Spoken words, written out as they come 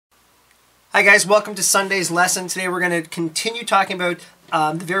Hi guys, welcome to Sunday's lesson. Today we're going to continue talking about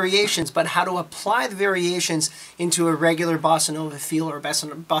the variations, but how to apply the variations into a regular bossa nova feel or a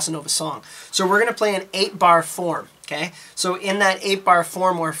bossa nova song. So we're going to play an 8-bar form, okay? So in that 8-bar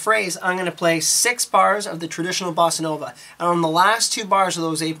form or phrase, I'm going to play 6 bars of the traditional bossa nova. And on the last 2 bars of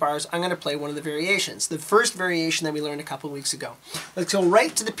those 8 bars, I'm going to play one of the variations. The first variation that we learned a couple of weeks ago. Let's go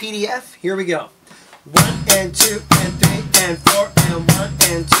right to the PDF. Here we go. 1 and 2 and 3 and 4 and 1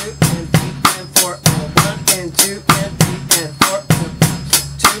 and 2 and 3 and 4 and 1 and 2 and 3 and 4 and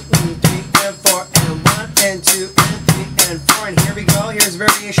 2 and 3 and 4 and 1 and 2 and 3 and 4 and here we go. Here's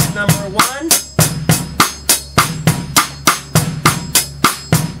variation number 1.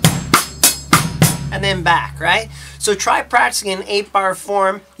 And then back, right? So try practicing an 8-bar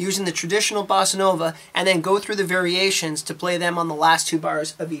form using the traditional bossa nova and then go through the variations to play them on the last 2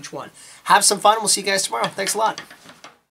 bars of each one. Have some fun. We'll see you guys tomorrow. Thanks a lot.